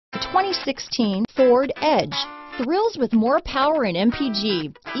2016 Ford Edge. Thrills with more power and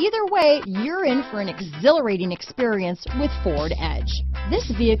MPG. Either way, you're in for an exhilarating experience with Ford Edge. This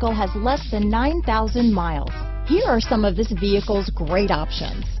vehicle has less than 9,000 miles. Here are some of this vehicle's great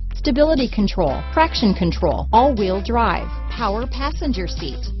options: stability control, traction control, all-wheel drive, power passenger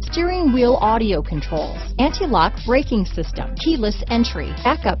seat, steering wheel audio controls, anti-lock braking system, keyless entry,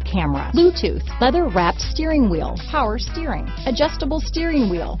 backup camera, Bluetooth, leather-wrapped steering wheel, power steering, adjustable steering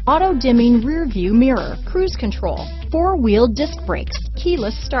wheel, auto-dimming rear view mirror, cruise control, four-wheel disc brakes,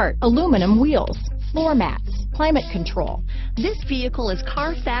 keyless start, aluminum wheels, floor mats, climate control. This vehicle is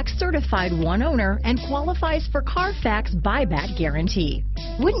CARFAX certified one owner and qualifies for CARFAX buyback guarantee.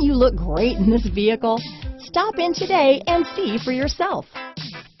 Wouldn't you look great in this vehicle? Stop in today and see for yourself.